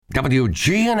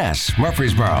WGNS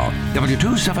Murfreesboro,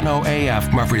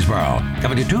 W270AF Murfreesboro,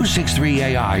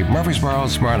 W263AI Murfreesboro,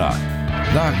 Smyrna.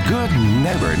 The Good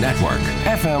Neighbor Network,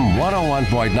 FM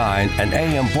 101.9 and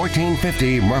AM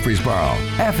 1450 Murfreesboro,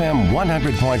 FM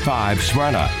 100.5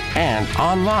 Smyrna, and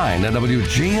online at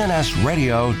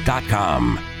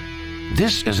WGNSradio.com.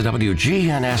 This is a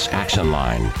WGNS Action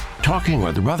Line, talking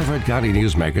with Rutherford County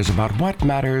newsmakers about what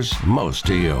matters most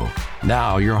to you.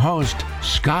 Now, your host,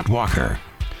 Scott Walker.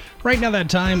 Right now that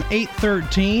time,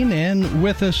 8:13, and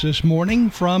with us this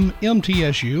morning from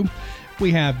MTSU,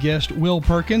 we have guest Will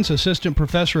Perkins, Assistant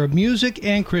Professor of Music,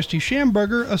 and Christy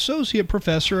Schamberger, Associate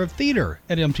Professor of Theater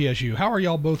at MTSU. How are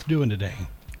y'all both doing today?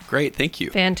 Great, thank you.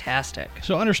 Fantastic.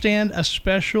 So understand a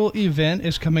special event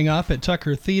is coming up at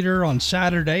Tucker Theater on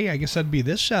Saturday. I guess that'd be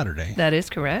this Saturday. That is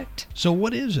correct. So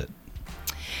what is it?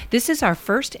 This is our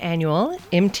first annual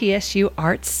MTSU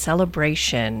Arts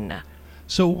Celebration.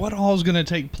 So what all is going to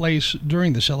take place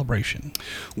during the celebration?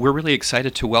 We're really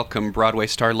excited to welcome Broadway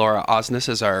star Laura Osnes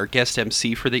as our guest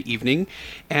MC for the evening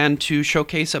and to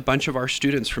showcase a bunch of our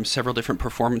students from several different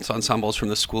performance ensembles from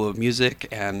the School of Music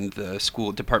and the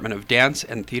School Department of Dance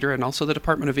and Theater and also the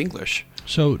Department of English.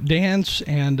 So dance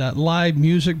and live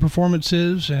music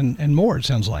performances and more, it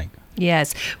sounds like.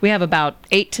 Yes, we have about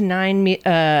 8 to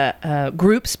 9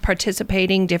 groups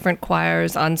participating, different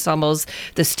choirs, ensembles,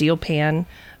 the Steel Pan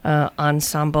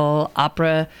ensemble,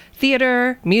 opera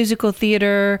theater, musical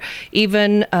theater,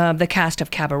 even the cast of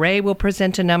Cabaret will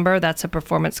present a number. That's a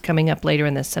performance coming up later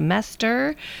in the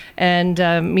semester, and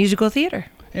musical theater.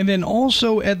 And then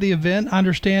also at the event, I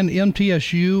understand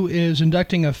MTSU is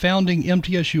inducting a founding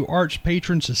MTSU Arts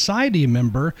Patron Society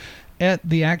member at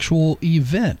the actual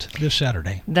event this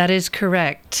Saturday. That is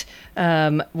correct.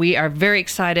 We are very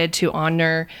excited to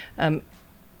honor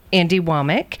Andy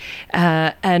Womack,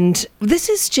 and this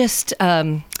is just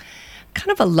kind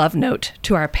of a love note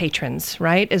to our patrons,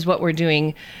 right, is what we're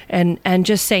doing, and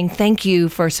just saying thank you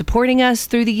for supporting us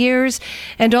through the years,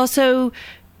 and also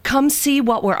come see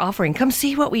what we're offering, come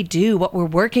see what we do, what we're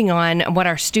working on, what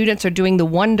our students are doing, the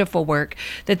wonderful work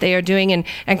that they are doing,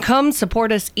 and come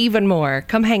support us even more,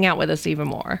 come hang out with us even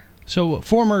more. So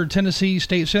former Tennessee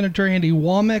State Senator Andy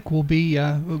Womack will be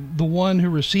the one who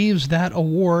receives that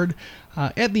award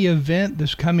at the event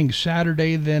this coming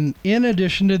Saturday. Then in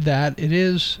addition to that, it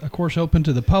is, of course, open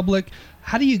to the public.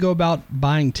 How do you go about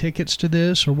buying tickets to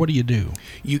this, or what do you do?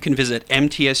 You can visit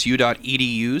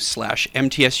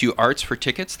mtsu.edu/MTSUarts for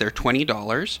tickets. They're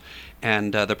 $20,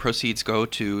 and the proceeds go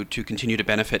to continue to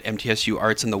benefit MTSU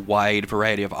Arts and the wide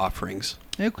variety of offerings.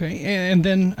 Okay, and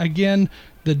then again,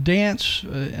 the dance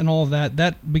and all of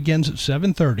that begins at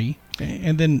 7:30.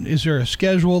 And then is there a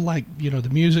schedule, like, the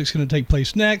music's going to take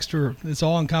place next, or it's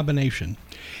all in combination?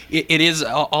 It is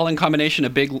all in combination, a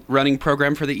big running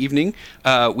program for the evening.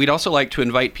 We'd also like to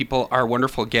invite people. Our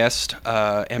wonderful guest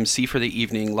MC for the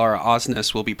evening, Laura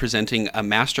Osnes, will be presenting a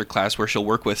master class where she'll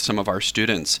work with some of our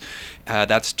students.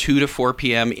 That's 2 to 4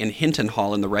 p.m. in Hinton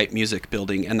Hall in the Wright Music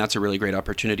Building, and that's a really great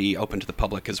opportunity, open to the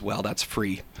public as well. That's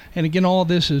free. And again, all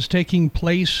this is taking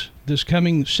place this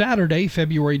coming Saturday,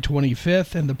 February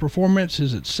 25th, and the performance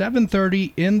is at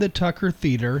 7:30 in the Tucker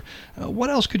Theater. What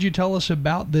else could you tell us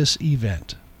about this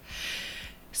event?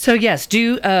 So yes,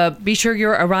 do be sure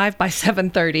you're arrived by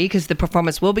 7:30 because the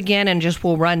performance will begin and just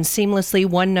will run seamlessly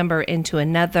one number into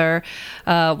another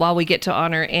while we get to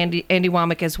honor Andy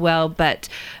Womack as well. But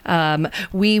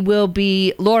we will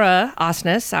be, Laura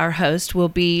Osnes, our host, will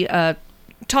be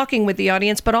talking with the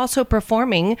audience, but also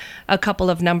performing a couple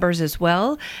of numbers as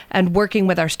well, and working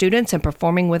with our students and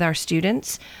performing with our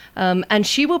students. And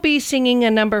she will be singing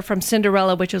a number from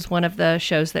Cinderella, which is one of the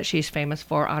shows that she's famous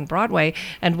for on Broadway.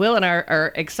 And Will and I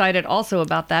are excited also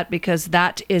about that because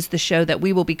that is the show that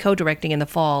we will be co-directing in the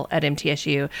fall at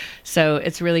MTSU. So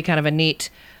it's really kind of a neat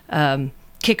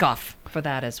kickoff for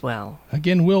that as well.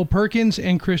 Again, Will Perkins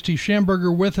and Christy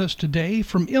Schamberger with us today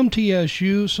from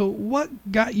MTSU. So what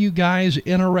got you guys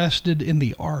interested in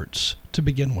the arts to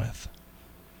begin with?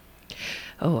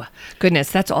 Oh, goodness,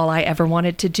 that's all I ever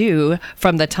wanted to do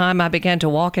from the time I began to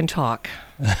walk and talk.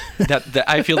 That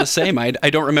I feel the same. I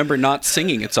don't remember not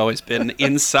singing. It's always been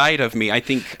inside of me. I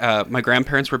think my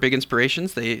grandparents were big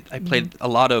inspirations. I played a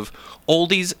lot of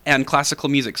oldies and classical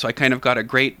music, so I kind of got a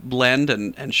great blend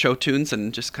and show tunes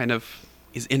and just kind of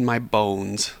is in my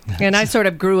bones. And I sort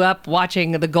of grew up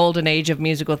watching the golden age of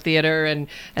musical theater, and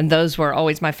those were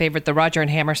always my favorite, the Roger and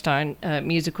Hammerstein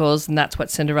musicals, and that's what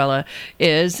Cinderella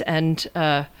is. And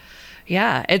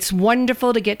Yeah, it's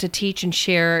wonderful to get to teach and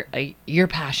share your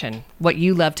passion, what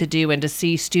you love to do, and to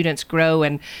see students grow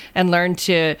and learn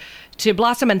to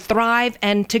blossom and thrive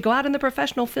and to go out in the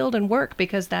professional field and work,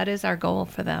 because that is our goal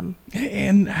for them.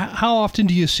 And how often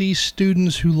do you see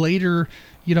students who later,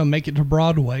 make it to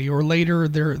Broadway, or later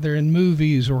they're in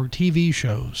movies or TV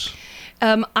shows?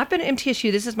 I've been at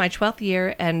MTSU. This is my 12th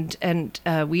year, and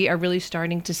we are really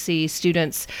starting to see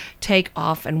students take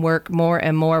off and work more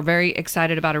and more. Very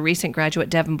excited about a recent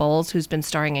graduate, Devin Bowles, who's been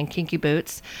starring in Kinky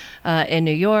Boots in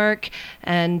New York,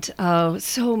 and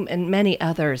many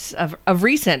others of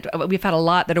recent. We've had a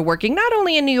lot that are working not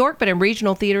only in New York, but in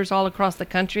regional theaters all across the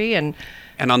country. And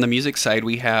on the music side,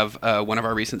 we have one of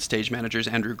our recent stage managers,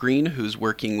 Andrew Green, who's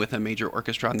working with a major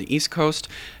orchestra on the East Coast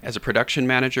as a production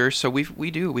manager. So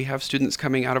we have students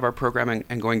coming out of our program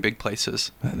and going big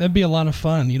places. That'd be a lot of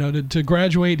fun, to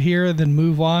graduate here, then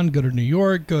move on, go to New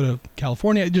York, go to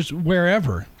California, just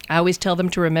wherever. I always tell them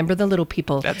to remember the little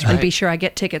people. That's right. And be sure I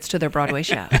get tickets to their Broadway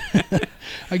show.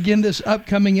 Again, this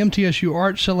upcoming MTSU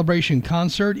Arts Celebration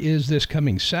concert is this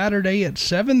coming Saturday at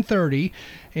 7:30.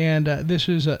 And this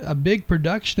is a big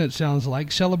production, it sounds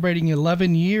like, celebrating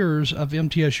 11 years of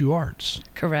MTSU Arts.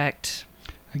 Correct.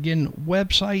 Again,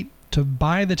 website to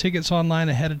buy the tickets online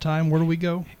ahead of time. Where do we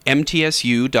go?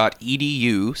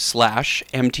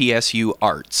 mtsu.edu/MTSU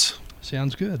Arts.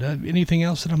 Sounds good. Anything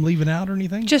else that I'm leaving out or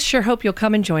anything? Just sure hope you'll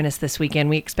come and join us this weekend.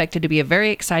 We expect it to be a very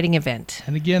exciting event.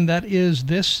 And again, that is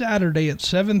this Saturday at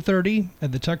 7:30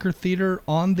 at the Tucker Theater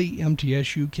on the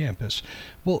MTSU campus.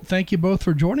 Well, thank you both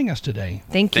for joining us today.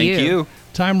 Thank you.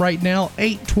 Time right now,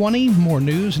 8:20. More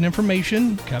news and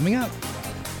information coming up.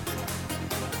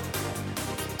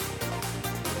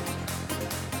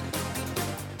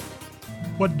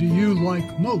 What do you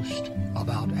like most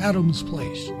about Adams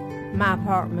Place? My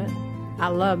apartment. I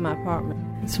love my apartment.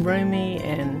 It's roomy,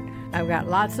 and I've got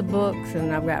lots of books,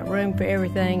 and I've got room for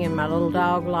everything, and my little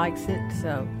dog likes it,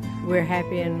 so we're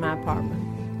happy in my apartment.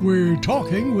 We're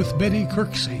talking with Betty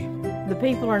Kirksey. The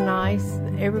people are nice.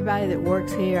 Everybody that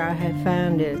works here, I have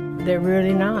found they're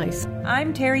really nice.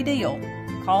 I'm Terry Deal.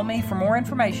 Call me for more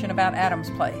information about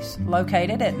Adams Place,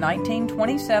 located at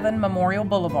 1927 Memorial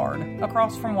Boulevard,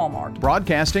 across from Walmart.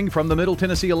 Broadcasting from the Middle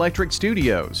Tennessee Electric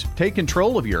Studios. Take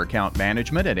control of your account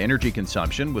management and energy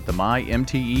consumption with the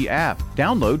MyMTE app.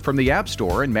 Download from the App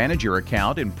Store and manage your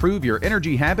account, improve your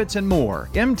energy habits, and more.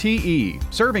 MTE,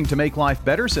 serving to make life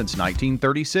better since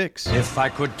 1936. If I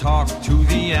could talk to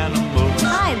the animals.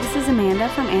 Hi, this is Amanda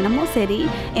from Animal City,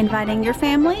 inviting your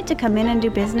family to come in and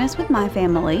do business with my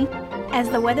family. As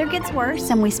the weather gets worse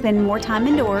and we spend more time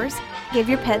indoors, give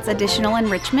your pets additional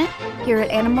enrichment. Here at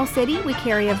Animal City, we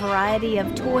carry a variety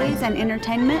of toys and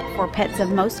entertainment for pets of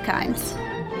most kinds.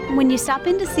 When you stop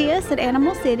in to see us at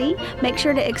Animal City, make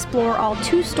sure to explore all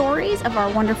 2 stories of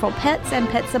our wonderful pets and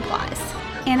pet supplies.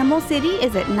 Animal City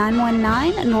is at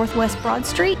 919 Northwest Broad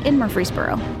Street in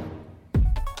Murfreesboro.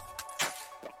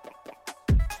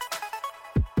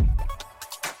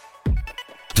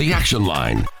 The Action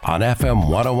Line on FM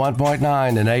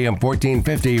 101.9 and AM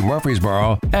 1450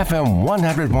 Murfreesboro, FM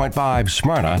 100.5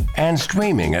 Smyrna, and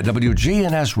streaming at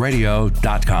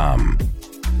WGNSradio.com.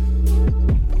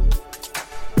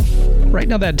 Right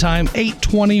now that time,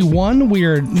 8:21. We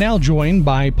are now joined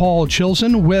by Paul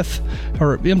Chilson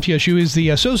MTSU is the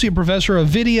Associate Professor of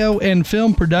Video and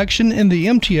Film Production in the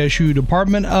MTSU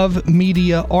Department of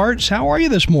Media Arts. How are you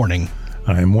this morning?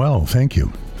 I'm well, thank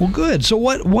you. Well, good. So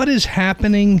what is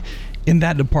happening in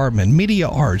that department? Media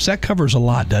arts, that covers a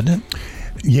lot, doesn't it?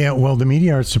 Yeah, well, the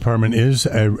Media Arts Department is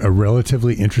a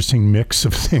relatively interesting mix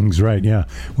of things, right? Yeah.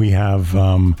 We have,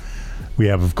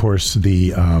 of course,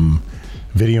 the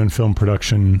video and film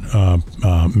production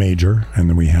major, and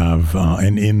then we have,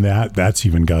 and in that's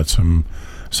even got some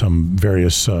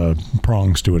various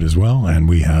prongs to it as well. And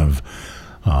we have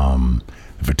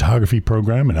photography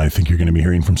program, and I think you're going to be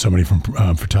hearing from somebody from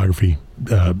photography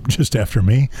just after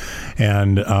me,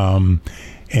 and we have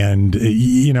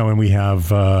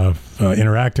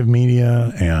interactive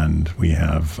media, and we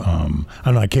have I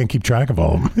don't know, I can't keep track of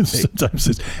all of them. Sometimes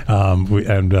it's,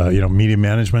 media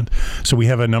management. So we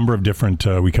have a number of different.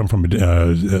 We come from.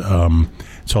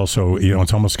 It's also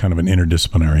it's almost kind of an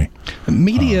interdisciplinary.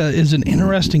 Media is an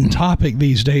interesting topic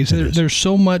these days. There's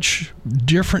so much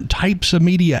different types of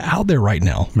media out there right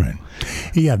now. Right.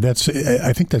 Yeah,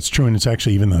 I think that's true, and it's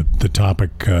actually even the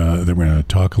topic that we're going to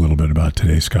talk a little bit about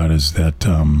today, Scott, is that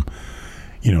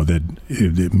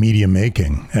that media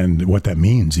making and what that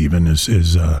means even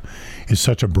is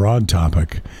such a broad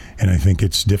topic, and I think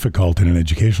it's difficult in an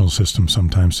educational system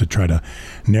sometimes to try to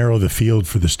narrow the field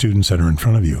for the students that are in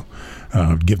front of you,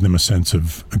 give them a sense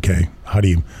of, okay, how do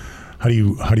how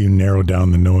do you narrow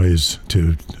down the noise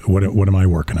to what am I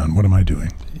working on? What am I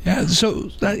doing? Yeah. So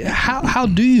how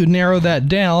do you narrow that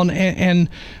down, and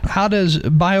how does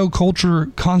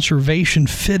bioculture conservation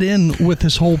fit in with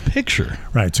this whole picture?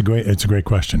 Right. It's a great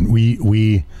question.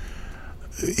 We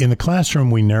in the classroom,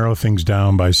 we narrow things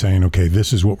down by saying, okay,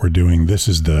 this is what we're doing. This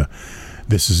is I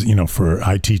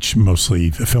teach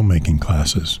mostly filmmaking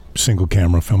classes, single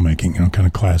camera filmmaking, kind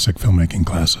of classic filmmaking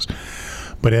classes.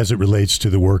 But as it relates to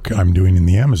the work I'm doing in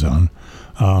the Amazon,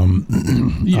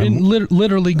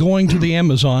 literally going to the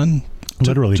Amazon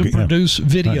to produce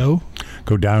video. Right.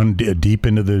 Go down deep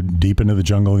into the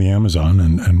jungle of the Amazon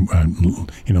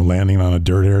and landing on a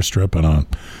dirt airstrip and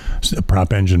a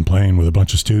prop engine plane with a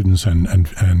bunch of students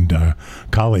and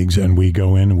colleagues, and we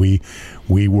go in.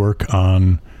 We work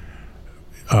on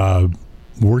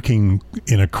working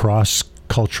in a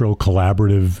cross-cultural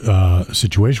collaborative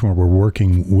situation where we're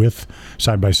working with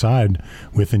side by side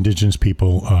with Indigenous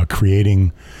people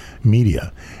creating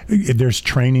media. There's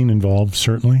training involved,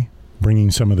 certainly,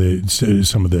 bringing some of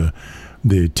the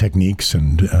techniques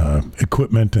and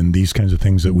equipment and these kinds of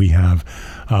things that we have,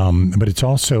 but it's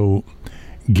also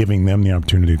giving them the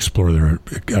opportunity to explore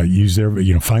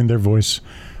find their voice,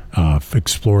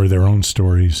 explore their own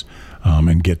stories,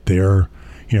 and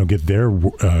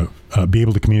be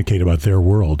able to communicate about their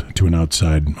world to an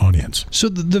outside audience. So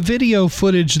the video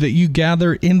footage that you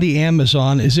gather in the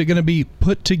Amazon, is it going to be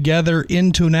put together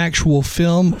into an actual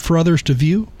film for others to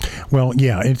view? Well,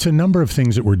 yeah, it's a number of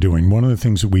things that we're doing. One of the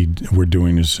things that we're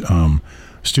doing is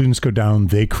students go down,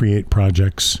 they create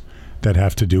projects that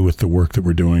have to do with the work that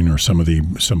we're doing or some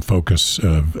focus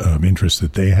of interest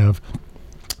that they have.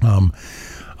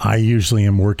 I usually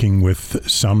am working with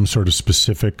some sort of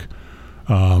specific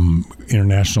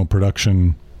international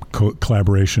production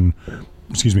collaboration,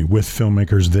 with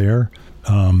filmmakers there.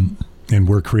 And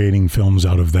we're creating films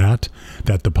out of that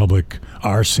the public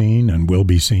are seeing and will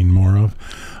be seeing more of.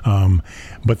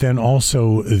 But then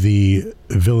also the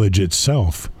village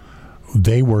itself,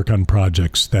 they work on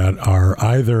projects that are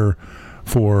either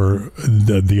for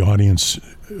the audience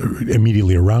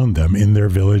immediately around them in their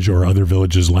village or other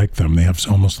villages like them. They have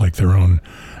almost like their own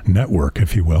network,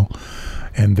 if you will.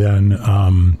 And then,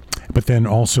 but then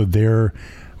also they're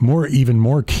even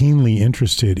more keenly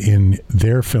interested in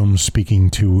their films speaking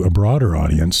to a broader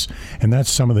audience. And that's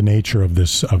some of the nature of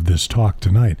this talk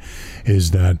tonight,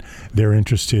 is that they're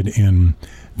interested in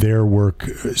their work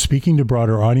speaking to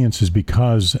broader audiences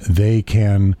because they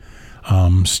can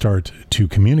start to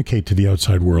communicate to the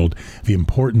outside world the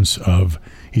importance of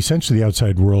essentially the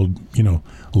outside world,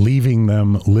 leaving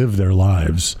them live their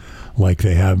lives like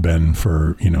they have been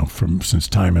since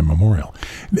time immemorial.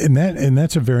 And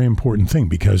that's a very important thing,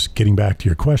 because getting back to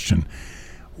your question,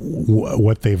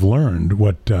 what they've learned,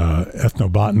 what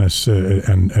ethnobotanists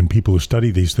and people who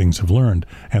study these things have learned,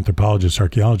 anthropologists,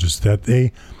 archaeologists, that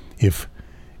if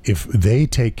they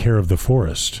take care of the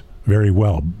forest very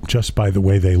well just by the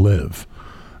way they live,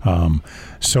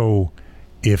 so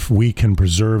if we can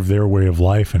preserve their way of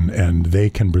life and they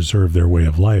can preserve their way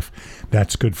of life,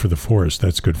 that's good for the forest,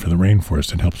 that's good for the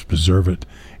rainforest. It helps preserve it,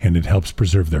 and it helps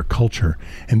preserve their culture.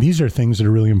 And these are things that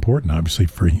are really important, obviously,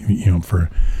 for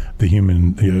the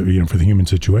human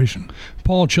situation.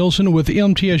 Paul Chilson with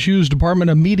MTSU's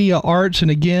Department of Media Arts, and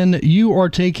again, you are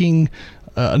taking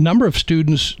a number of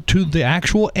students to the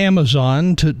actual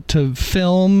Amazon to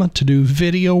film, to do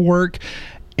video work.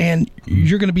 And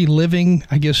you're going to be living,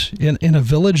 I guess, in a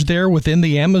village there within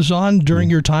the Amazon during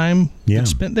your time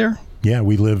spent there? Yeah,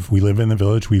 we live in the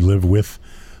village. We live with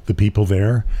the people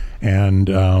there, and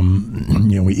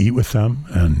we eat with them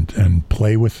and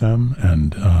play with them,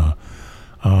 and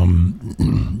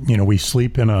we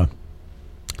sleep in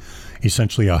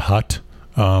essentially a hut,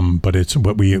 but it's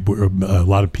what a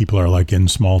lot of people are like in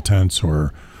small tents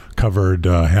or covered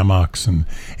hammocks,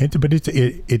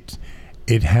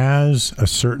 It has a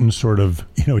certain sort of,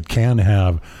 it can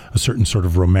have a certain sort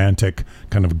of romantic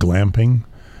kind of glamping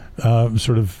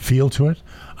sort of feel to it,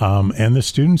 and the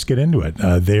students get into it.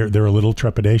 They're a little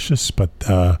trepidatious, but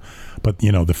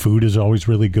the food is always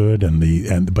really good,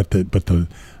 but the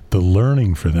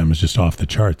learning for them is just off the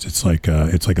charts. It's like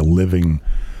a living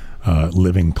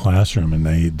classroom, and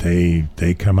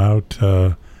they come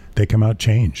out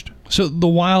changed. So the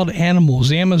wild animals,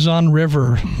 the Amazon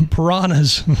River,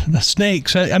 piranhas, the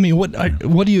snakes. I mean, what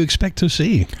do you expect to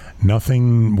see?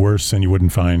 Nothing worse than you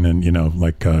wouldn't find in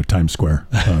Times Square.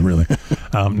 Really,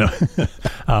 no.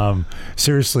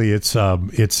 Seriously, it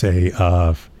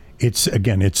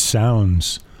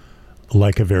sounds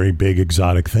like a very big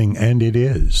exotic thing, and it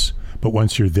is. But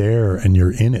once you're there and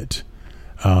you're in it,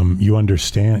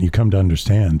 you come to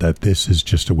understand that this is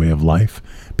just a way of life.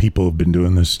 People have been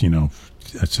doing this,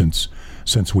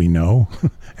 since we know,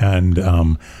 and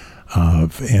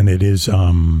it is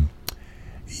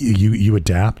you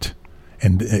adapt,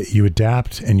 and you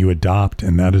adopt,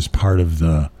 and that is part of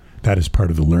the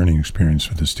learning experience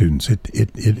for the students.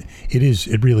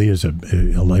 It really is a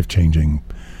life-changing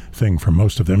thing for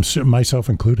most of them, myself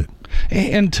included.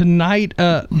 And tonight,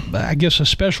 I guess a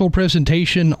special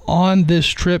presentation on this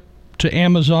trip to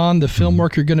Amazon, the film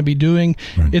work you're going to be doing.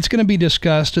 Right. It's going to be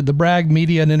discussed at the Bragg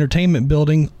Media and Entertainment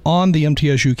Building on the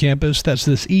MTSU campus. That's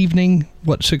this evening,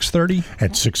 6:30?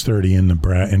 At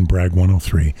 6:30 in Bragg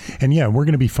 103. And yeah, we're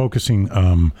going to be focusing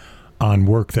on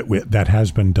work that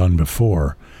has been done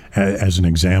before, as an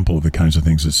example of the kinds of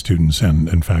things that students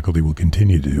and faculty will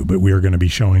continue to do. But we are going to be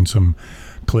showing some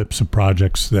clips of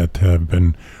projects that have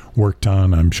been worked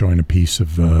on. I'm showing a piece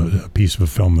of a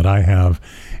film that I have,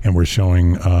 and we're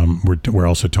showing. We're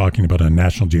also talking about a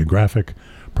National Geographic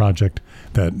project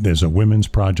that there's a women's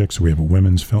project. So we have a woman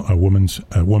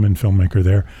filmmaker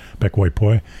there, Beck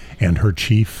White-Poy, and her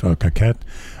chief Kakette,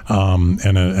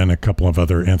 and a couple of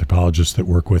other anthropologists that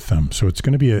work with them. So it's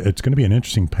going to be an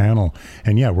interesting panel,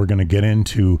 and yeah, we're going to get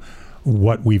into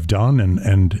what we've done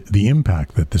and the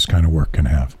impact that this kind of work can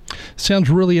have.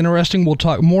 Sounds really interesting. We'll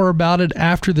talk more about it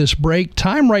after this break.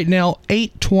 Time right now,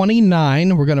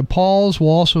 8:29. We're going to pause.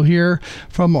 We'll also hear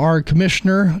from our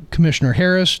commissioner, Commissioner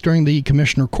Harris, during the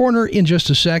Commissioner Corner in just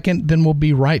a second. Then we'll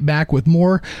be right back with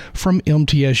more from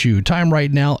MTSU. Time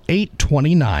right now,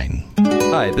 8:29.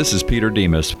 Hi, this is Peter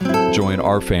Demas. Join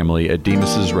our family at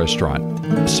Demas's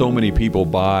Restaurant. So many people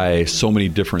buy so many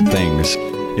different things.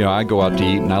 I go out to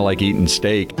eat, and I like eating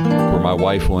steak, where my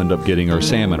wife will end up getting our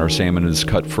salmon. Our salmon is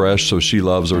cut fresh, so she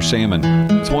loves our salmon.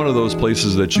 It's one of those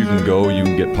places that you can go, you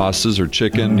can get pastas or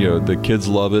chicken, the kids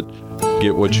love it.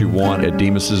 Get what you want at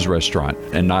Demas's Restaurant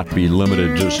and not be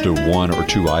limited just to one or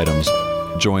two items.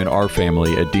 Join our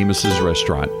family at Demas's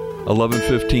Restaurant,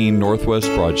 1115 Northwest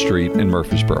Broad Street in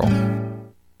Murfreesboro.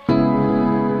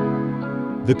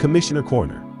 The Commissioner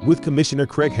Corner with Commissioner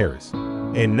Craig Harris.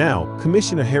 And now,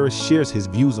 Commissioner Harris shares his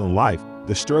views on life,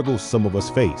 the struggles some of us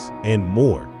face, and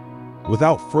more.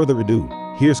 Without further ado,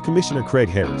 here's Commissioner Craig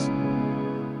Harris.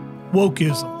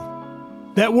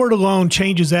 Wokeism. That word alone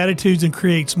changes attitudes and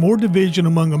creates more division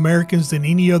among Americans than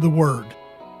any other word.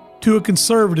 To a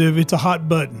conservative, it's a hot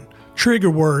button, trigger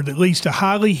word that leads to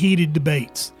highly heated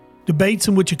debates. Debates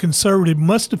in which a conservative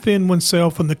must defend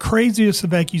oneself from the craziest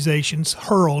of accusations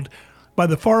hurled by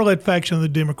the far-left faction of the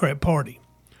Democrat Party.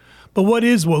 But what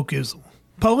is wokeism?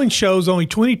 Polling shows only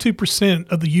 22%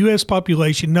 of the U.S.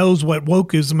 population knows what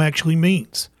wokeism actually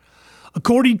means.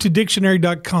 According to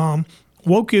dictionary.com,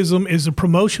 wokeism is the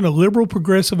promotion of liberal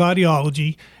progressive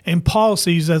ideology and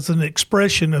policies as an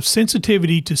expression of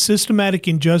sensitivity to systematic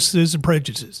injustices and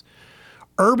prejudices.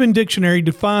 Urban Dictionary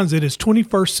defines it as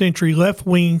 21st century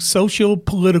left-wing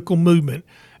socio-political movement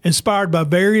inspired by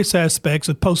various aspects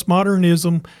of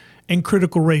postmodernism and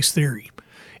critical race theory,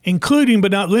 including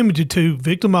but not limited to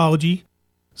victimology,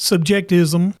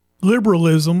 subjectivism,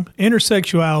 liberalism,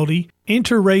 intersexuality,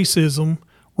 interracism,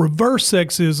 reverse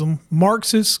sexism,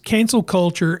 Marxist, cancel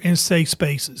culture, and safe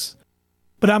spaces.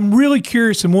 But I'm really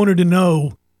curious and wanted to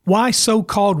know why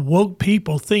so-called woke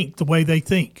people think the way they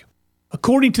think.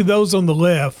 According to those on the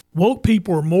left, woke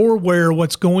people are more aware of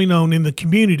what's going on in the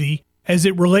community as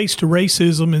it relates to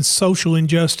racism and social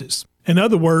injustice. In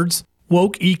other words,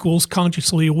 woke equals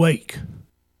consciously awake.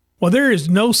 While there is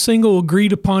no single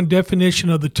agreed-upon definition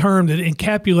of the term that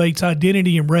encapsulates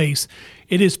identity and race,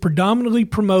 it is predominantly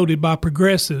promoted by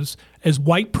progressives as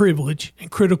white privilege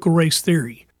and critical race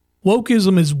theory.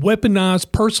 Wokeism is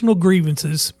weaponized personal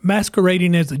grievances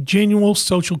masquerading as a genuine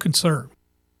social concern.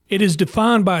 It is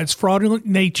defined by its fraudulent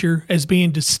nature as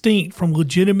being distinct from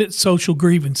legitimate social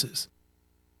grievances.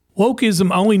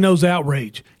 Wokeism only knows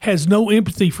outrage, has no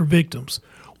empathy for victims.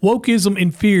 Wokeism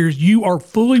infers you are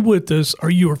fully with us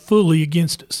or you are fully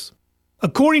against us.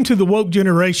 According to the woke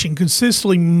generation,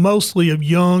 consisting mostly of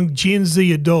young Gen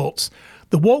Z adults,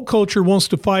 the woke culture wants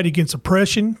to fight against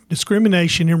oppression,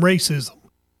 discrimination, and racism.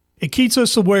 It keeps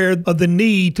us aware of the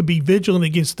need to be vigilant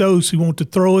against those who want to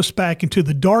throw us back into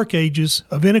the dark ages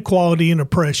of inequality and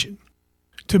oppression.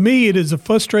 To me, it is a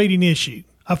frustrating issue.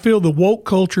 I feel the woke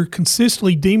culture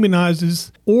consistently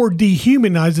demonizes or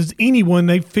dehumanizes anyone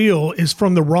they feel is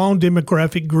from the wrong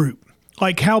demographic group,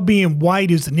 like how being white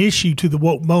is an issue to the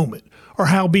woke moment, or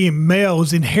how being male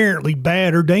is inherently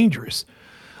bad or dangerous.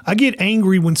 I get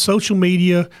angry when social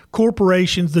media,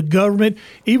 corporations, the government,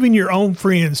 even your own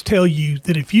friends tell you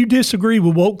that if you disagree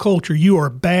with woke culture, you are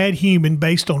a bad human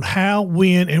based on how,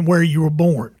 when, and where you were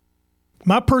born.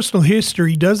 My personal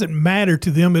history doesn't matter to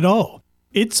them at all.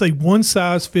 It's a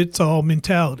one-size-fits-all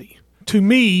mentality. To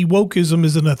me, wokeism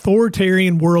is an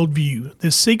authoritarian worldview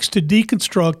that seeks to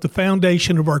deconstruct the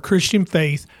foundation of our Christian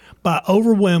faith by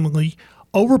overwhelmingly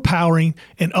overpowering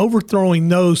and overthrowing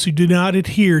those who do not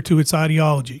adhere to its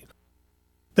ideology.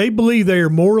 They believe they are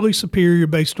morally superior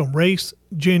based on race,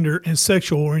 gender, and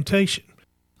sexual orientation.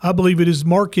 I believe it is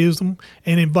Marxism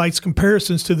and invites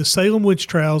comparisons to the Salem witch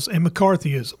trials and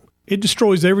McCarthyism. It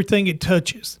destroys everything it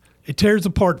touches. It tears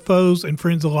apart foes and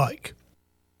friends alike.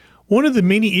 One of the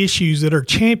many issues that are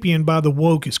championed by the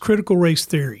woke is critical race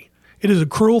theory. It is a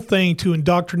cruel thing to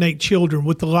indoctrinate children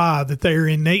with the lie that they are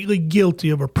innately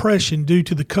guilty of oppression due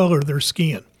to the color of their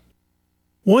skin.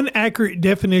 One accurate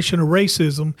definition of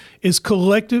racism is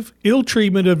collective ill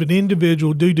treatment of an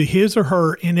individual due to his or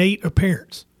her innate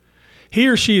appearance. He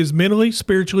or she is mentally,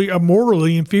 spiritually, or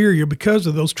morally inferior because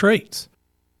of those traits.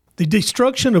 The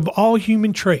destruction of all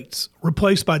human traits,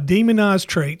 replaced by demonized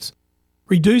traits,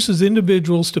 reduces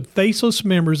individuals to faceless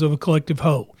members of a collective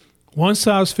whole. One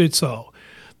size fits all.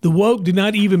 The woke do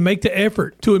not even make the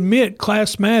effort to admit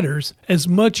class matters as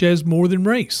much as more than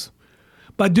race.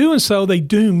 By doing so, they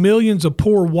doom millions of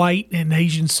poor white and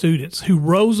Asian students who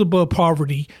rose above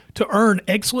poverty to earn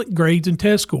excellent grades and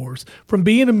test scores from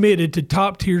being admitted to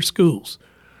top-tier schools.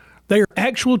 Their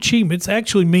actual achievements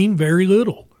actually mean very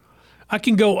little. I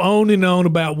can go on and on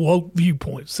about woke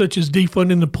viewpoints, such as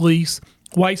defunding the police,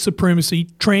 white supremacy,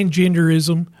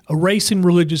 transgenderism, erasing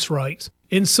religious rights.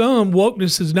 In some,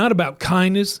 wokeness is not about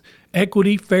kindness,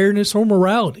 equity, fairness, or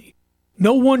morality.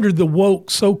 No wonder the woke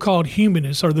so-called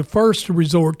humanists are the first to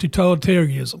resort to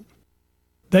totalitarianism.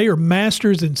 They are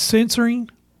masters in censoring,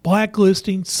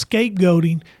 blacklisting,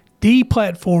 scapegoating,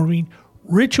 deplatforming,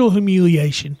 ritual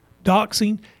humiliation,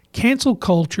 doxing, cancel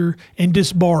culture, and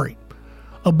disbarring.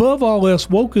 Above all else,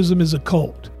 wokeism is a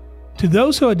cult. To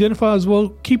those who identify as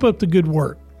woke, keep up the good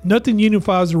work. Nothing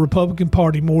unifies the Republican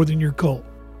Party more than your cult.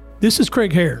 This is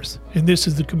Craig Harris, and this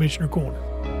is the Commissioner Corner.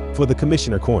 For the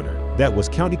Commissioner Corner, that was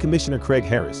County Commissioner Craig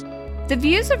Harris. The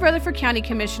views of Rutherford County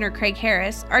Commissioner Craig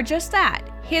Harris are just that,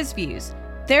 his views.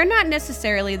 They're not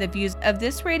necessarily the views of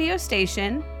this radio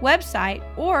station, website,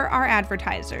 or our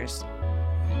advertisers.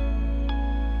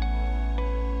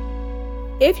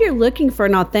 If you're looking for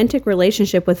an authentic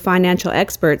relationship with financial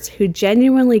experts who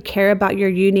genuinely care about your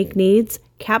unique needs,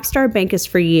 Capstar Bank is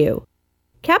for you.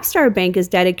 Capstar Bank is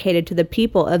dedicated to the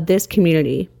people of this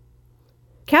community.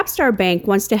 Capstar Bank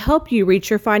wants to help you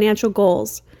reach your financial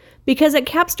goals, because at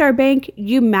Capstar Bank,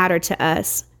 you matter to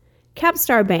us.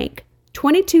 Capstar Bank,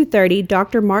 2230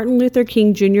 Dr. Martin Luther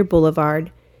King Jr.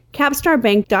 Boulevard,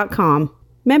 capstarbank.com.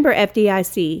 Member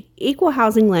FDIC, Equal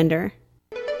Housing Lender.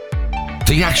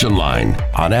 The Action Line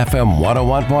on FM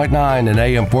 101.9 and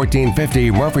AM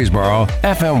 1450 Murfreesboro,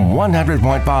 FM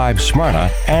 100.5 Smyrna,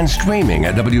 and streaming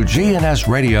at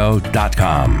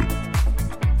WGNSradio.com.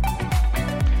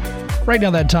 Right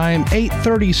now that time,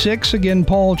 8:36. Again,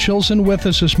 Paul Chilson with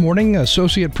us this morning,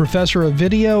 Associate Professor of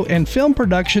Video and Film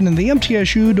Production in the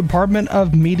MTSU Department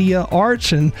of Media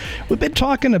Arts. And we've been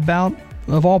talking about,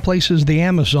 of all places, the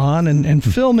Amazon and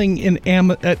filming in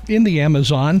the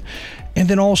Amazon. And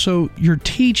then also you're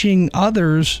teaching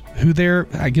others who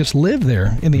live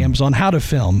there in the Amazon how to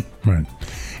film. Right.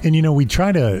 And, we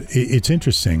try to, it's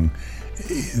interesting.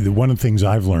 One of the things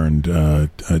I've learned,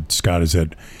 Scott, is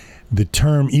that the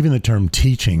term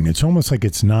teaching, it's almost like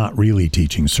it's not really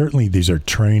teaching. Certainly these are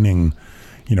training,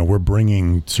 we're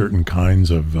bringing certain kinds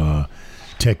of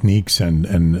techniques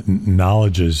and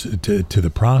knowledges to the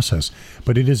process,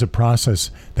 but it is a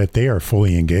process that they are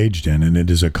fully engaged in, and it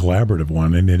is a collaborative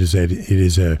one, and it is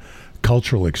a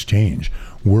cultural exchange.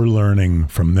 We're learning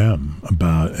from them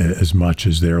about as much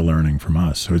as they're learning from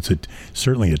us. So it's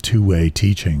certainly a two-way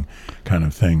teaching kind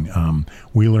of thing.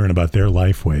 We learn about their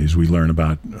life ways. We learn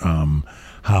about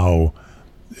how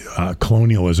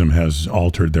colonialism has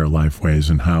altered their life ways,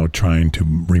 and how trying to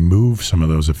remove some of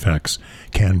those effects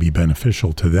can be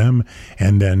beneficial to them,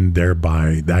 and then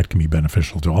thereby that can be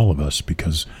beneficial to all of us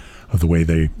because of the way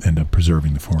they end up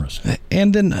preserving the forest.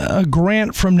 And then a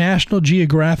grant from National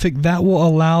Geographic that will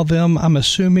allow them, I'm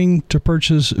assuming, to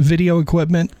purchase video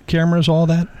equipment, cameras, all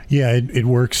that? Yeah, it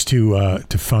works to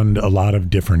fund a lot of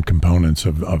different components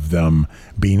of them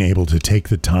being able to take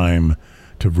the time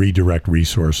to redirect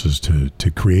resources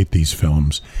to create these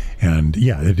films. And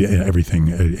everything,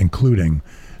 including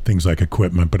things like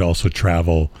equipment, but also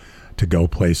travel to go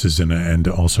places, and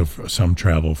also some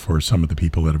travel for some of the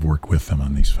people that have worked with them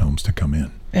on these films to come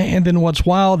in. And then what's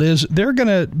wild is they're going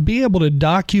to be able to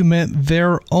document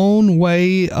their own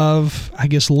way of,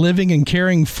 living and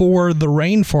caring for the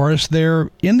rainforest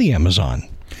there in the Amazon.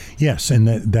 Yes, and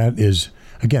that is,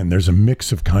 again, there's a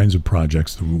mix of kinds of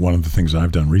projects. One of the things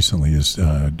I've done recently is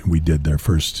we did their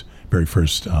very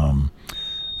first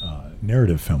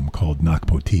narrative film called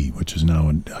Nakpoti, which is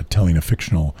now telling a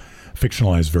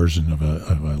fictionalized version of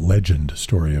a legend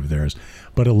story of theirs.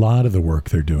 But a lot of the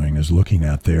work they're doing is looking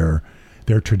at their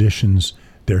traditions,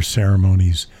 their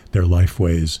ceremonies, their life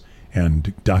ways,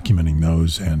 and documenting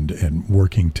those and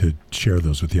working to share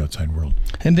those with the outside world.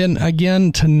 And then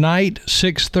again tonight,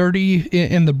 6:30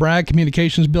 in the Bragg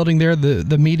Communications building there,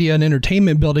 the Media and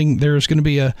Entertainment building, there's going to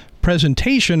be a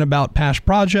presentation about past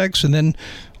projects, and then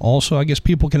also I guess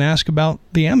people can ask about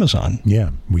the Amazon.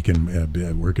 Yeah, we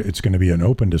can work. It's going to be an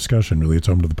open discussion, really. It's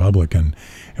open to the public, and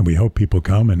we hope people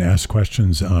come and ask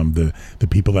questions. The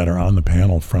people that are on the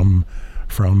panel from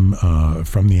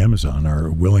the Amazon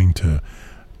are willing to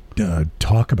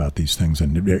talk about these things,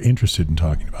 and they're interested in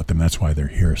talking about them. That's why they're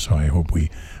here. So I hope we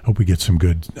get some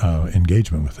good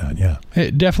engagement with that. Yeah,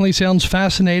 it definitely sounds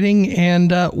fascinating.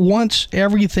 And once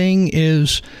everything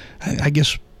is, I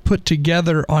guess, put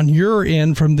together on your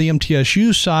end from the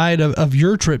MTSU side of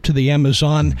your trip to the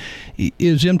Amazon,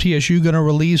 is MTSU going to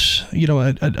release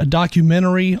a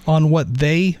documentary on what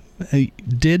they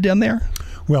did down there?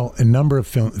 Well, a number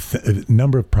of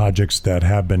projects that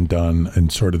have been done in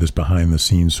sort of this behind the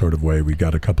scenes sort of way. We've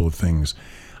got a couple of things,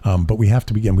 but we have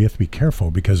to be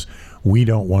careful because we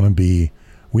don't want to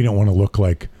look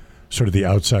like sort of the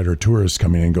outsider tourists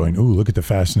coming in and going, "Ooh, look at the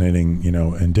fascinating,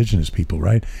 indigenous people,"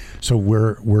 right? So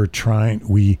we're trying.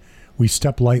 We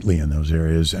step lightly in those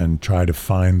areas and try to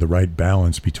find the right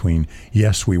balance between,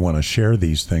 yes, we want to share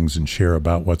these things and share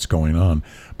about what's going on,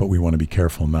 but we want to be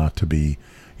careful not to be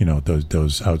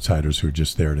those outsiders who are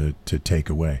just there to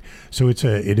take away. So it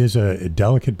is a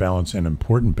delicate balance and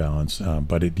important balance.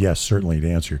 But yes, certainly to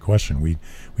answer your question, we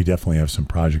definitely have some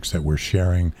projects that we're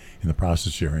sharing, in the process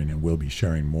of sharing, and we'll be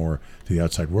sharing more to the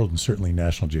outside world. And certainly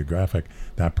National Geographic,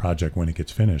 that project, when it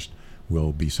gets finished,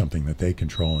 will be something that they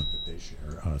control and that they share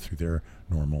through their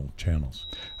normal channels.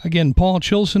 Again, Paul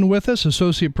Chilson with us,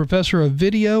 Associate Professor of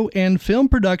Video and Film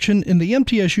Production in the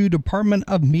MTSU Department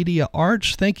of Media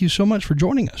Arts. Thank you so much for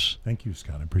joining us. Thank you,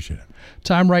 Scott. I appreciate it.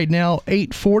 Time right now,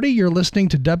 8:40. You're listening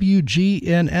to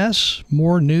WGNS.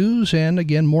 More news and,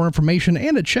 again, more information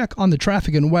and a check on the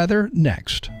traffic and weather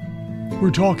next.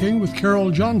 We're talking with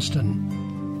Carol Johnston.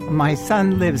 My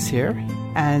son lives here,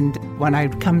 and when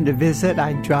I'd come to visit,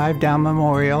 I'd drive down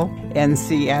Memorial and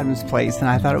see Adams Place, and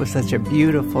I thought it was such a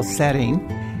beautiful setting.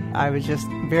 I was just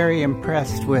very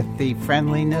impressed with the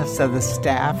friendliness of the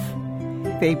staff.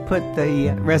 They put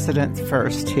the residents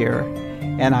first here,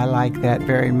 and I like that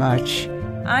very much.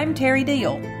 I'm Terry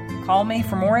Deal. Call me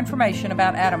for more information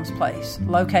about Adams Place,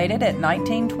 located at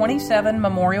 1927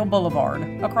 Memorial Boulevard,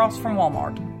 across from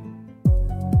Walmart.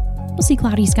 We'll see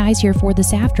cloudy skies here for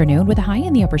this afternoon with a high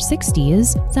in the upper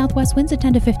 60s. Southwest winds at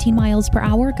 10 to 15 miles per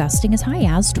hour, gusting as high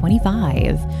as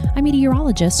 25. I'm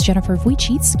meteorologist Jennifer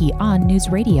Wojcicki on News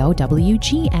Radio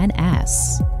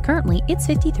WGNS. Currently, it's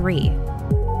 53.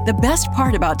 The best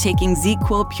part about taking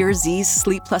ZQuil Pure Z's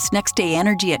Sleep Plus Next Day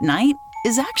Energy at night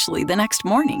is actually the next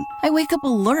morning. I wake up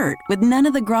alert with none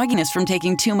of the grogginess from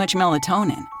taking too much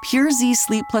melatonin. Pure Z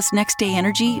Sleep Plus Next Day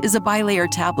Energy is a bilayer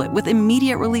tablet with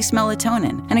immediate release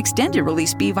melatonin and extended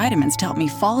release B vitamins to help me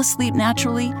fall asleep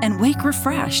naturally and wake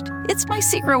refreshed. It's my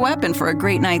secret weapon for a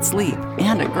great night's sleep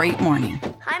and a great morning.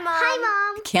 Hi, Mom.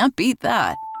 Hi, Mom. Can't beat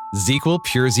that. ZQuil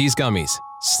Pure Z's Gummies.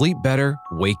 Sleep better,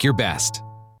 wake your best.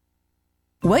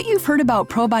 What you've heard about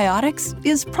probiotics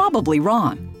is probably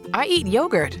wrong. I eat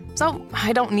yogurt, so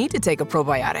I don't need to take a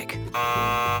probiotic.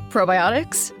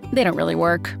 Probiotics? They don't really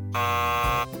work.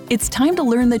 It's time to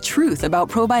learn the truth about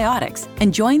probiotics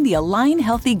and join the Align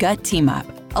Healthy Gut Team Up.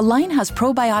 Align has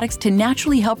probiotics to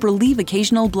naturally help relieve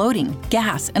occasional bloating,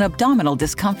 gas, and abdominal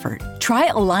discomfort. Try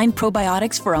Align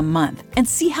probiotics for a month and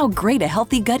see how great a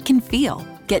healthy gut can feel.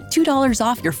 Get $2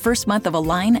 off your first month of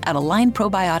Align at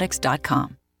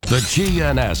alignprobiotics.com. The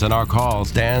GNS in our call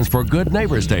stands for Good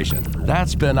Neighbor Station.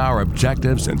 That's been our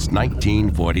objective since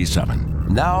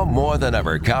 1947. Now more than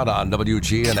ever, count on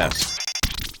WGNS.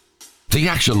 The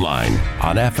Action Line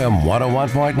on FM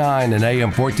 101.9 and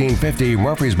AM 1450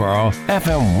 Murfreesboro,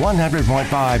 FM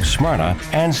 100.5 Smyrna,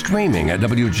 and streaming at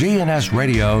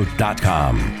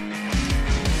WGNSradio.com.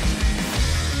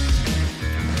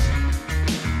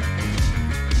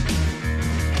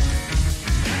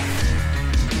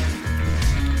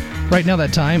 Right now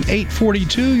that time,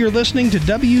 8:42. You're listening to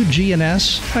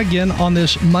WGNS again on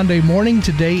this Monday morning.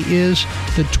 Today is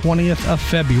the 20th of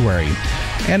February.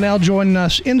 And now joining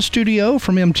us in studio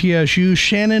from MTSU,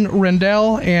 Shannon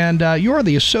Rendell, and you're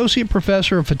the Associate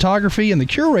Professor of Photography and the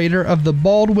Curator of the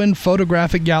Baldwin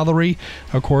Photographic Gallery,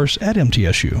 of course, at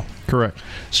MTSU. Correct.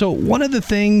 So one of the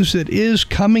things that is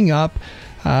coming up,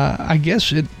 I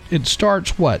guess it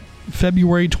starts,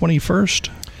 February 21st?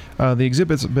 The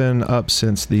exhibit's been up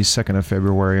since the 2nd of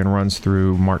February and runs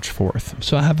through March 4th.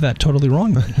 So I have that totally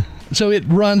wrong. So it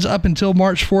runs up until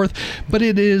March 4th, but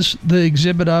it is the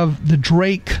exhibit of the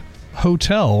Drake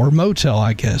Hotel or Motel,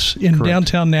 I guess, in Correct.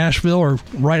 downtown Nashville or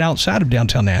right outside of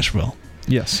downtown Nashville.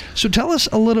 Yes. So tell us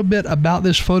a little bit about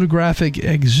this photographic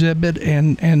exhibit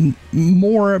and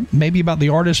more maybe about the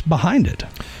artist behind it.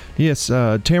 Yes,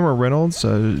 Tamara Reynolds,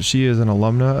 she is an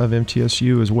alumna of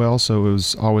MTSU as well, so it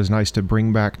was always nice to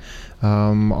bring back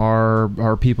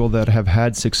our people that have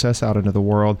had success out into the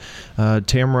world.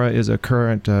 Tamara is a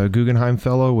current Guggenheim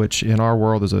Fellow, which in our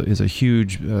world is a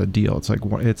huge deal. It's like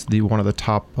one of the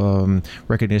top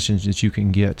recognitions that you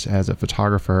can get as a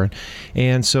photographer.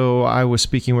 And so I was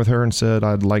speaking with her and said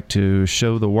I'd like to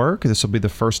show the work. This will be the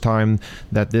first time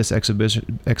that this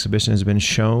exhibition has been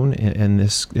shown in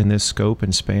this scope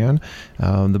and span.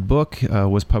 The book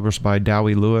was published by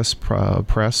Dowie Lewis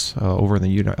Press over in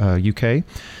the UK.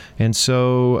 And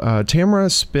so Tamara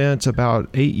spent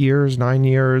about 9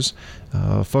 years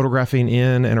photographing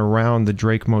in and around the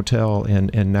Drake Motel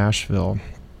in Nashville.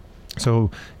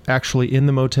 So actually in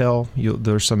the motel,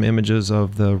 there's some images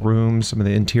of the rooms, some of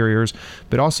the interiors,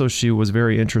 but also she was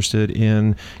very interested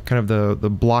in kind of the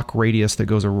block radius that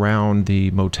goes around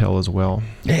the motel as well.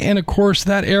 And of course,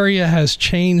 that area has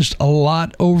changed a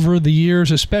lot over the years,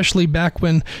 especially back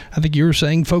when I think you were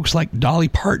saying folks like Dolly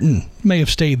Parton may have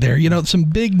stayed there. You know, some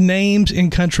big names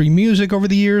in country music over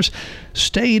the years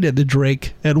stayed at the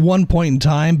Drake at one point in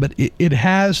time, but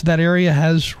that area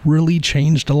has really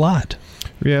changed a lot.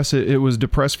 Yes, it was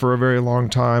depressed for a very long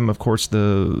time. Of course,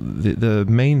 the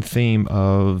main theme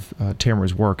of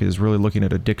Tamara's work is really looking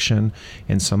at addiction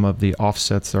and some of the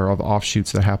offsets or the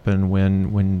offshoots that happen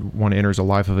when one enters a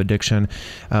life of addiction.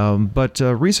 But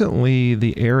recently,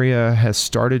 the area has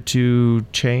started to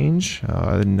change.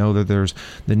 I know that there's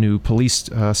the new police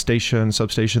substation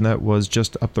that was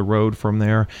just up the road from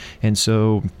there, and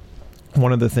so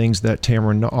one of the things that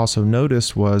Tamara also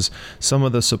noticed was some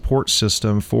of the support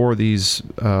system for these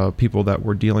people that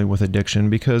were dealing with addiction,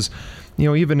 because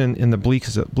even in the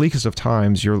bleakest of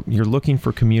times, you're looking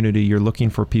for community, you're looking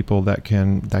for people that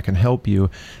can help you,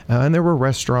 and there were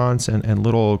restaurants and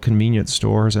little convenience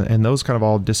stores, and those kind of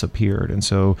all disappeared, and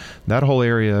so that whole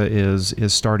area is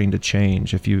starting to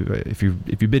change. If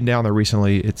you've been down there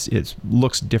recently, it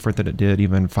looks different than it did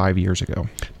even 5 years ago.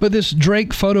 But this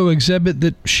Drake photo exhibit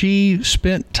that she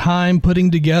spent time putting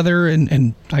together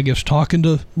and I guess talking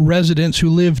to residents who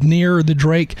lived near the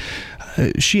Drake,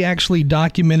 she actually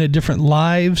documented different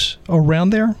lives around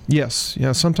there? Yes.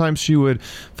 Yeah. Sometimes she would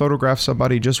photograph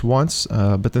somebody just once,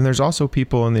 but then there's also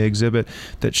people in the exhibit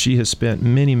that she has spent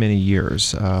many, many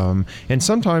years. And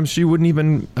sometimes she wouldn't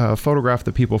even photograph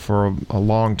the people for a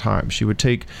long time. She would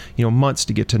take, months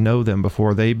to get to know them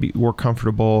before they were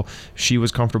comfortable. She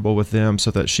was comfortable with them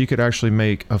so that she could actually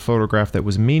make a photograph that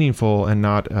was meaningful and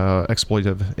not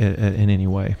exploitive in any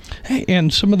way. Hey,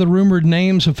 and some of the rumored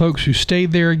names of folks who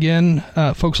stayed there again,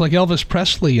 folks like Elvis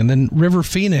Presley and then River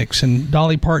Phoenix and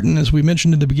Dolly Parton, as we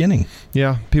mentioned in the beginning.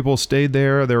 Yeah, people stayed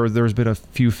there. There's been a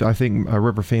few, I think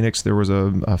River Phoenix, there was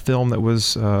a film that was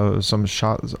some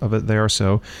shots of it there.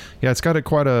 So yeah, it's got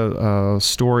quite a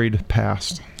storied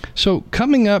past. So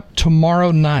coming up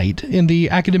tomorrow night in the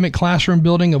academic classroom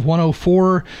building of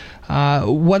 104,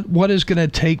 what is going to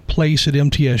take place at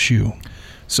MTSU?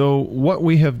 So what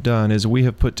we have done is we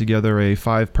have put together a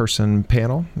 5-person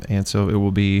panel, and so it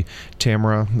will be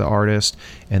Tamara, the artist,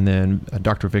 and then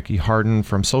Dr. Vicki Harden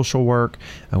from social work.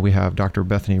 We have Dr.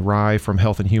 Bethany Rye from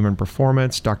Health and Human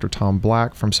Performance, Dr. Tom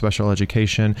Black from special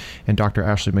education, and Dr.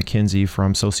 Ashley McKenzie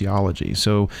from sociology.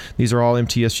 So these are all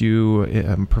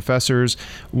MTSU professors.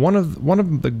 One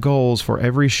of the goals for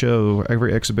every show,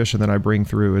 every exhibition that I bring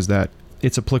through is that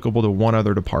it's applicable to one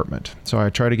other department. So I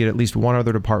try to get at least one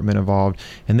other department involved,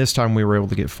 and this time we were able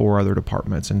to get 4 other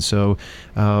departments. And so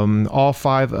all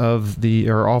 4 of the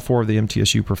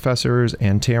MTSU professors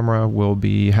and Tamara will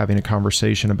be having a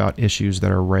conversation about issues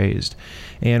that are raised.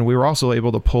 And we were also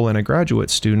able to pull in a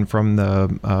graduate student from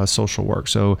the social work.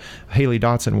 So Haley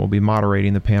Dotson will be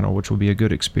moderating the panel, which will be a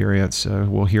good experience.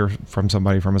 We'll hear from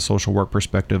somebody from a social work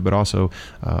perspective, but also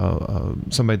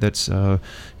somebody that's a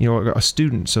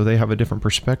student, so they have a different different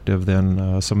perspective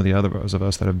than some of the others of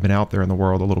us that have been out there in the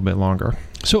world a little bit longer.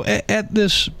 So at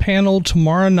this panel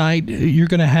tomorrow night, you're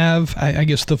going to have, I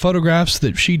guess, the photographs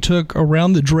that she took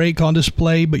around the Drake on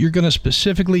display, but you're going to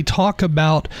specifically talk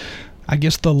about, I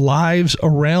guess, the lives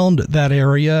around that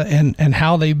area and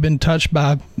how they've been touched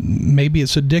by maybe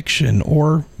it's addiction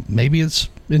or maybe it's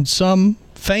in some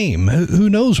fame. Who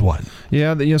knows what?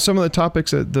 Yeah, some of the topics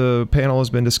that the panel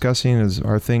has been discussing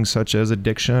are things such as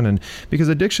addiction, and because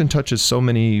addiction touches so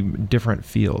many different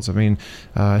fields. I mean,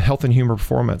 health and human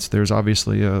performance, there's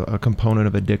obviously a component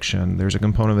of addiction. There's a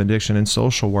component of addiction in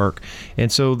social work.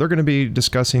 And so they're going to be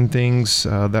discussing things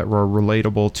that were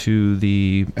relatable to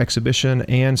the exhibition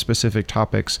and specific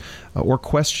topics or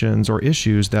questions or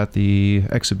issues that the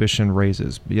exhibition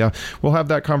raises. But yeah, we'll have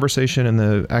that conversation in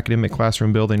the academic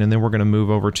classroom building, and then we're going to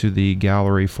move over to the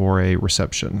gallery for a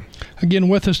reception. Again,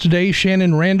 with us today,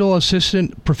 Shannon Randall,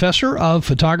 Assistant Professor of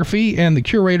Photography and the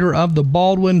Curator of the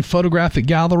Baldwin Photographic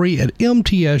Gallery at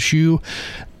MTSU.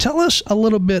 Tell us a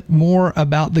little bit more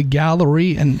about the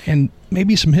gallery and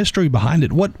maybe some history behind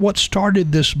it. What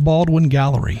started this Baldwin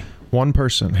Gallery? One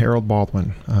person, Harold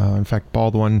Baldwin. In fact,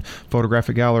 Baldwin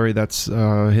Photographic Gallery, that's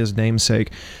his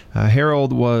namesake.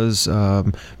 Harold was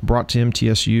brought to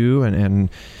MTSU and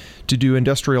to do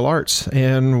industrial arts,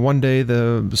 and one day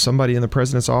somebody in the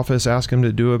president's office asked him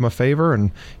to do him a favor,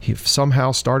 and he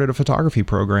somehow started a photography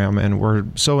program, and we're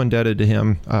so indebted to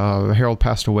him. Harold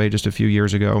passed away just a few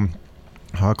years ago.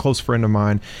 A close friend of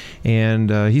mine, and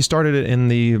he started it in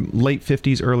the late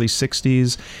 50s, early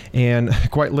 60s, and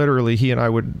quite literally he and I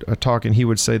would talk, and he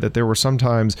would say that there were some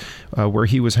times where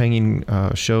he was hanging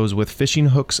shows with fishing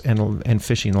hooks and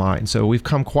fishing lines. So we've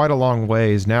come quite a long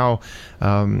ways. Now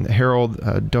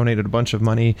Harold donated a bunch of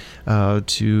money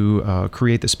to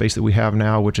create the space that we have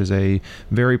now, which is a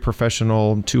very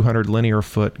professional 200 linear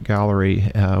foot gallery,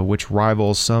 which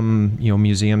rivals some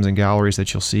museums and galleries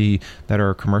that you'll see that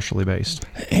are commercially based.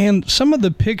 And some of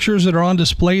the pictures that are on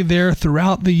display there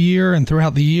throughout the year and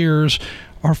throughout the years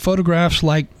are photographs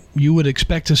like you would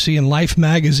expect to see in Life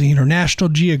magazine or National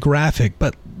Geographic,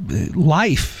 but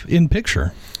life in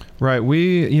picture. Right.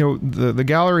 The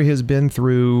gallery has been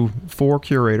through 4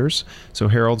 curators. So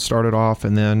Harold started off,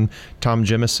 and then Tom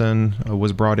Jemison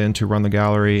was brought in to run the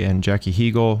gallery, and Jackie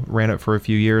Hegel ran it for a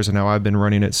few years, and now I've been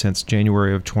running it since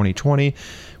January of 2020.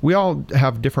 We all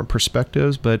have different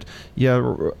perspectives, but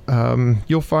you'll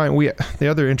find the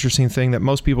other interesting thing that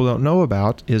most people don't know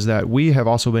about is that we have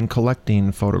also been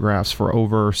collecting photographs for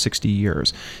over 60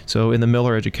 years. So in the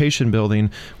Miller Education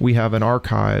Building, we have an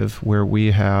archive where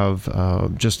we have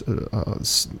just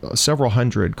several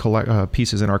hundred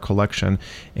pieces in our collection,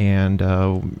 and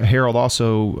Harold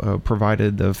also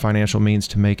provided the financial means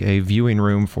to make a viewing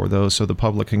room for those so the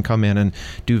public can come in and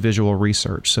do visual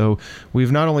research. So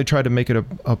we've not only tried to make it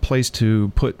a place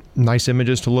to put nice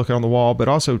images to look on the wall, but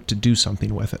also to do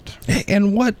something with it.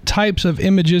 And what types of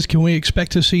images can we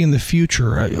expect to see in the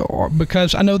future?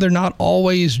 Because I know they're not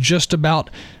always just about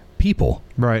people.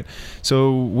 Right.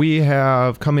 So we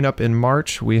have, coming up in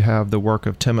March, we have the work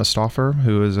of Tema Stauffer,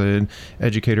 who is an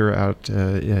educator at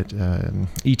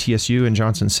ETSU in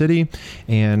Johnson City,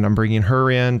 and I'm bringing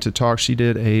her in to talk. She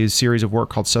did a series of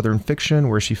work called Southern Fiction,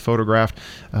 where she photographed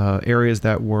areas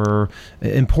that were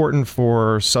important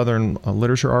for Southern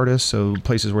literature artists, so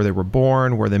places where they were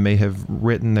born, where they may have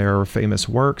written their famous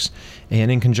works,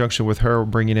 and in conjunction with her,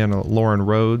 bringing in Lauren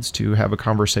Rhodes to have a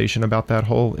conversation about that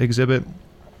whole exhibit.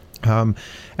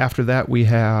 After that, we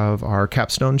have our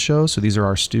capstone show. So these are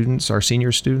our students, our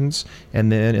senior students.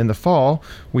 And then in the fall,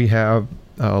 we have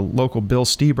local Bill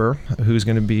Stieber, who's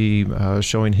going to be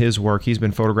showing his work. He's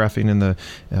been photographing in the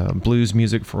blues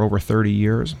music for over 30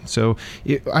 years. So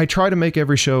I try to make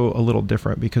every show a little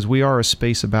different because we are a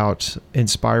space about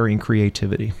inspiring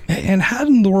creativity. And how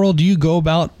in the world do you go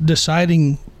about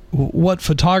deciding what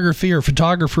photography or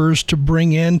photographers to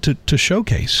bring in to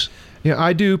showcase? Yeah,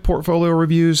 I do portfolio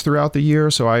reviews throughout the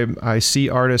year, so I see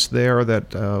artists there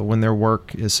that when their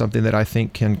work is something that I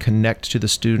think can connect to the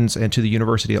students and to the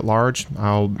university at large,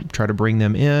 I'll try to bring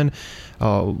them in.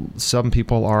 Some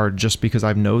people are just because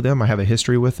I know them, I have a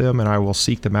history with them, and I will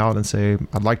seek them out and say,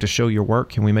 I'd like to show your work.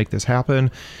 Can we make this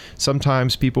happen?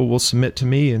 Sometimes people will submit to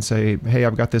me and say, hey,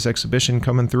 I've got this exhibition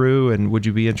coming through, and would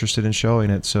you be interested in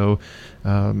showing it? So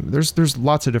there's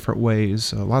lots of different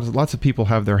ways. Lots of people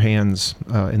have their hands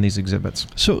in these exhibits.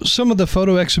 So some of the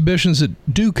photo exhibitions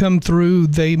that do come through,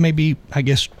 they may be, I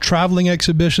guess, traveling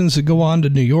exhibitions that go on to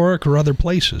New York or other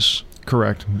places.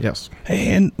 Correct, yes.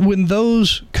 And when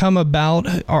those come about,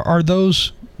 are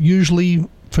those usually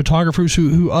photographers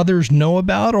who others know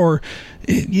about, or,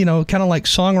 kind of like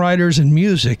songwriters and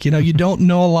music. You don't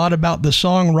know a lot about the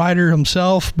songwriter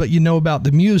himself, but you know about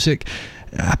the music.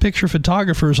 I picture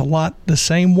photographers a lot the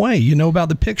same way. You know about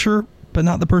the picture, but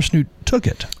not the person who took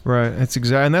it. Right.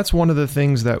 And that's one of the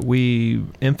things that we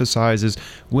emphasize is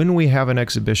when we have an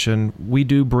exhibition, we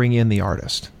do bring in the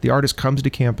artist. The artist comes to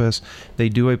campus, they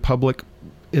do a public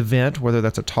event, whether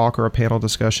that's a talk or a panel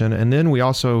discussion, and then we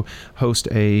also host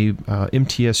a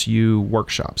MTSU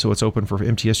workshop. So it's open for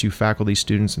MTSU faculty,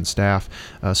 students, and staff,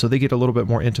 so they get a little bit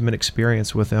more intimate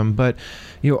experience with them. But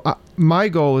my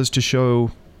goal is to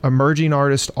show emerging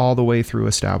artists all the way through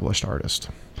established artists.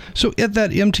 So at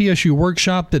that MTSU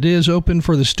workshop that is open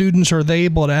for the students, are they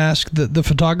able to ask the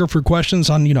photographer questions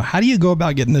on, how do you go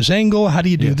about getting this angle? How do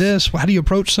you do this? How do you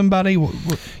approach somebody?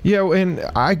 Yeah, and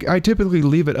I typically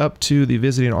leave it up to the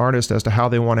visiting artist as to how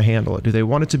they want to handle it. Do they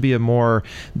want it to be a more,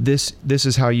 this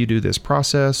is how you do this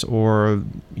process, or,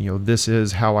 this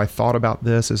is how I thought about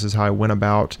this is how I went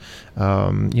about.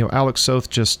 Alex Soth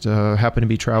just happened to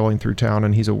be traveling through town,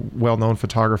 and he's a well-known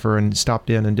photographer, and stopped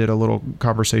in and did a little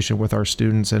conversation with our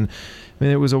students. And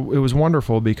it was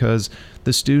wonderful because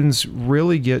the students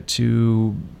really get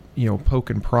to poke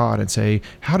and prod and say,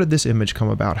 how did this image come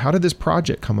about? How did this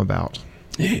project come about?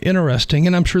 Interesting.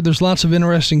 And I'm sure there's lots of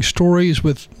interesting stories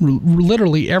with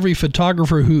literally every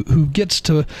photographer who gets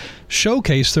to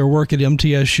showcase their work at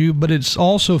MTSU, but it's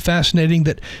also fascinating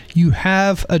that you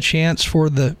have a chance for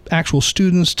the actual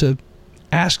students to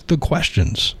ask the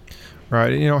questions.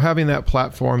 Right. Having that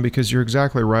platform, because you're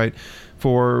exactly right.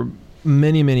 For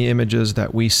many, many images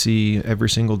that we see every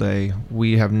single day,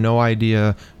 we have no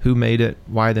idea who made it,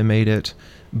 why they made it,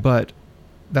 but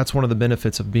that's one of the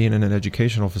benefits of being in an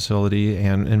educational facility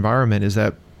and environment, is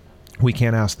that we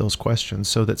can ask those questions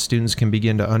so that students can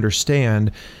begin to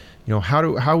understand,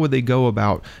 how would they go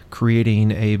about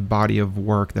creating a body of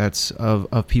work that's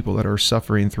of people that are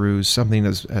suffering through something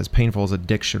as painful as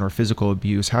addiction or physical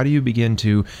abuse. How do you begin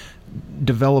to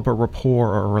develop a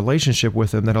rapport or a relationship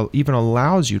with them that even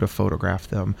allows you to photograph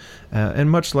them? And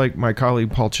much like my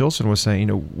colleague Paul Chilson was saying,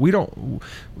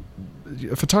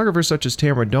 photographers such as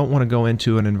Tamara don't want to go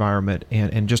into an environment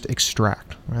and just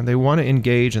extract. Right? They want to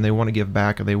engage, and they want to give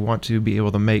back, and they want to be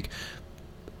able to make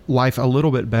life a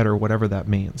little bit better, whatever that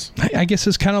means. I guess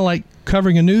it's kind of like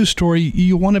covering a news story.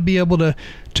 You want to be able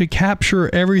to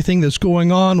capture everything that's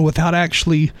going on without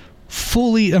actually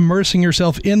fully immersing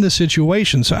yourself in the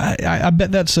situation. So I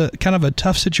bet that's a kind of a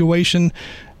tough situation.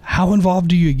 How involved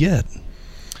do you get?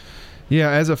 Yeah,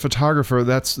 as a photographer,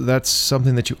 that's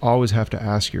something that you always have to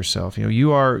ask yourself.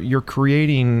 You're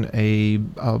creating a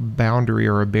boundary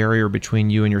or a barrier between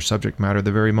you and your subject matter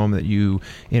the very moment that you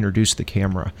introduce the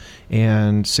camera.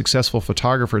 And successful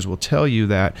photographers will tell you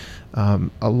that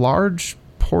a large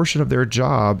portion of their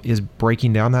job is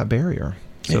breaking down that barrier.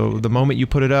 So the moment you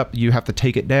put it up, you have to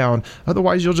take it down.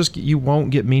 Otherwise, you won't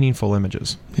get meaningful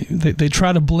images. They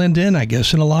try to blend in, I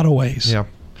guess, in a lot of ways. Yeah.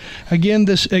 Again,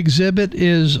 this exhibit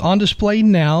is on display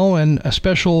now, and a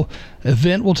special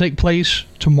event will take place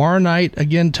tomorrow night.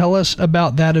 Again, tell us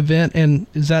about that event, and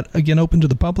is that, again, open to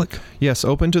the public? Yes,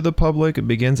 open to the public. It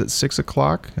begins at 6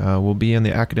 o'clock. We'll be in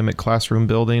the academic classroom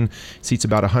building. Seats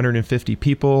about 150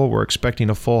 people. We're expecting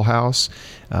a full house.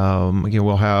 Again,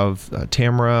 we'll have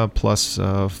Tamara plus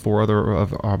 4 other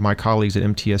of my colleagues at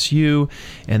MTSU.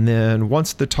 And then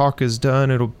once the talk is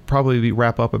done, it'll probably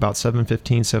wrap up about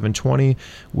 7:15, 7:20.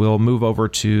 We'll move over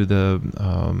to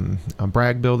the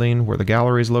Bragg building where the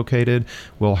gallery is located.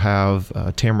 We'll have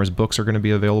Tamara's books are going to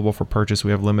be available for purchase.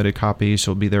 We have limited copies.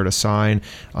 She'll be there to sign.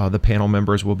 The panel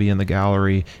members will be in the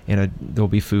gallery, and there'll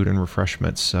be food and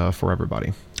refreshments for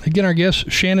everybody. Again, our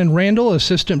guest, Shannon Randall,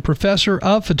 Assistant Professor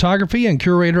of Photography and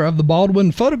Curator of the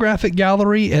Baldwin Photographic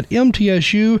Gallery at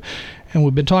MTSU. And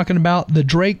we've been talking about the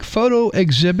Drake photo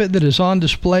exhibit that is on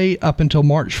display up until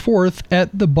March 4th at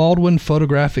the Baldwin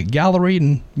Photographic Gallery.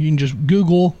 And you can just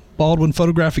Google Baldwin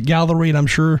Photographic Gallery, and I'm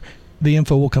sure the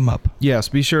info will come up. Yes,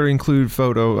 be sure to include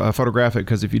photographic,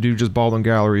 because if you do just Baldwin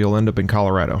Gallery, you'll end up in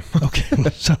Colorado.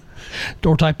 Okay, so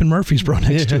door type in Murfreesboro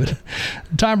next to it.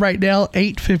 Time right now,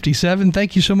 8:57.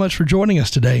 Thank you so much for joining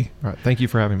us today. All right, thank you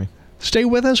for having me. Stay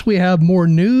with us. We have more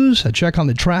news, a check on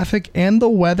the traffic and the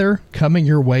weather coming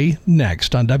your way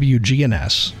next on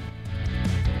WGNS.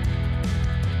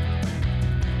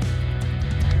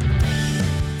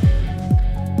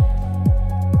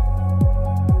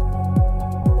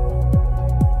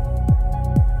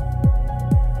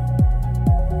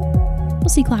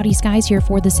 Mostly cloudy skies here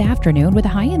for this afternoon with a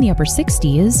high in the upper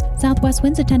 60s. Southwest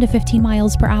winds at 10 to 15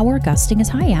 miles per hour, gusting as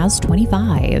high as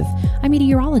 25. I'm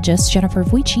meteorologist Jennifer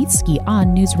Wojcicki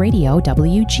on News Radio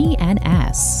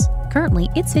WGNS. Currently,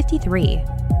 it's 53.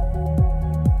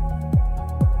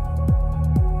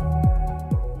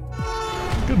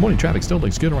 Good morning. Traffic still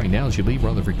looks good right now as you leave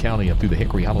Rutherford County up through the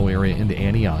Hickory Hollow area into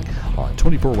Antioch on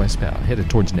 24 westbound, headed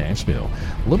towards Nashville.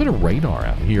 A little bit of radar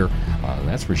out here,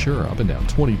 that's for sure. Up and down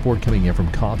 24 coming in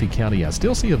from Coffee County. I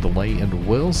still see a delay in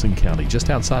Wilson County, just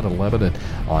outside of Lebanon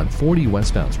on 40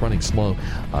 westbound. It's running slow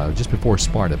just before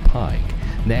Sparta Pike.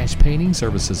 Nash Painting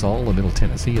services all of Middle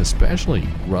Tennessee, especially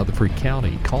Rutherford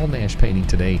County. Call Nash Painting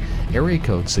today, area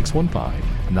code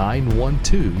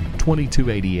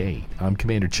 615-912-2288. I'm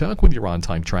Commander Chuck with your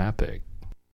on-time traffic.